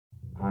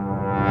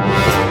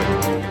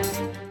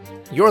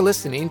You're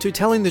listening to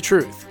Telling the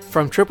Truth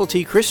from Triple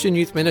T Christian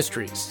Youth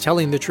Ministries,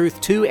 telling the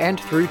truth to and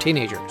through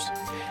teenagers.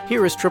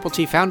 Here is Triple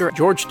T founder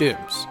George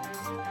Dooms.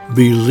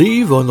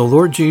 Believe on the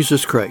Lord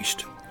Jesus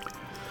Christ.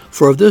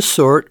 For of this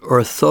sort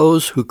are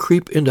those who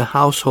creep into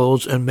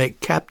households and make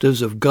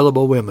captives of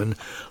gullible women,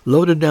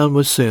 loaded down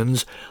with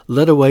sins,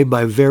 led away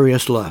by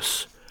various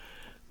lusts.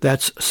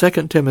 That's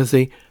 2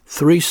 Timothy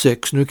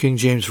 3:6, New King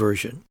James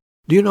Version.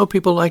 Do you know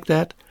people like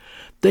that?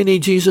 They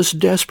need Jesus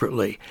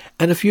desperately,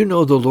 and if you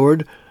know the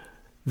Lord,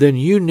 then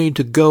you need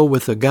to go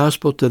with the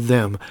gospel to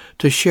them,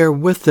 to share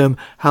with them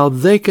how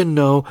they can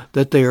know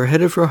that they are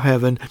headed for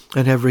heaven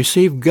and have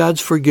received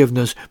God's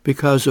forgiveness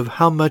because of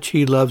how much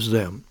He loves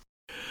them.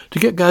 To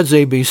get God's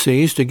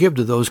ABCs to give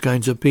to those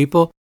kinds of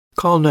people,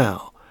 call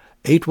now,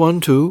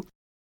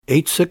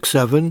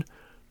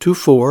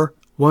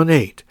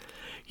 812-867-2418.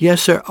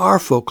 Yes, there are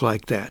folk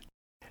like that,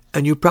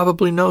 and you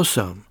probably know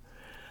some,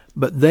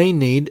 but they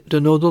need to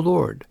know the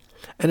Lord.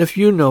 And if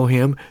you know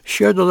Him,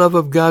 share the love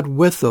of God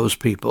with those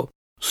people,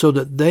 so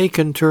that they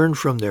can turn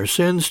from their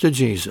sins to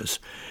Jesus,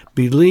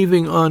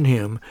 believing on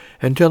Him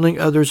and telling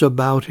others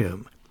about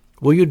Him.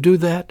 Will you do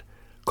that?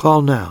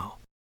 Call now,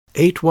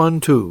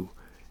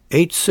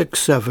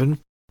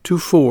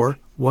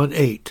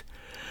 812-867-2418.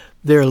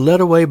 They are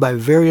led away by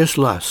various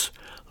lusts,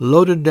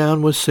 loaded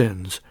down with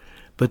sins,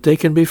 but they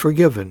can be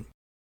forgiven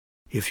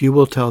if you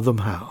will tell them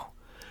how.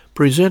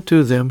 Present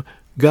to them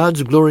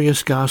God's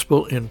glorious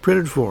gospel in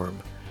printed form,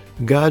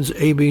 God's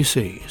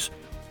ABCs,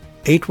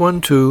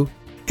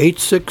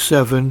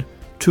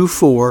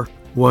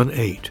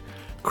 812-867-2418.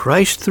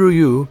 Christ through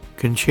you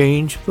can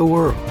change the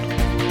world.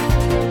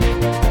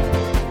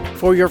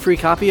 For your free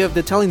copy of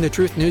the Telling the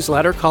Truth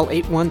newsletter, call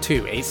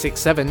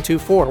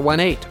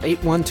 812-867-2418,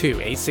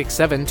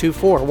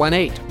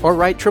 812-867-2418, or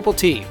write Triple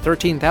T,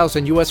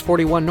 13,000 U.S.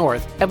 41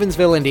 North,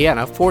 Evansville,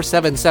 Indiana,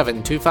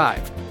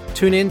 47725.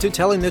 Tune in to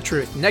Telling the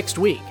Truth next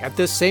week at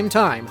this same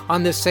time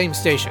on this same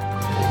station.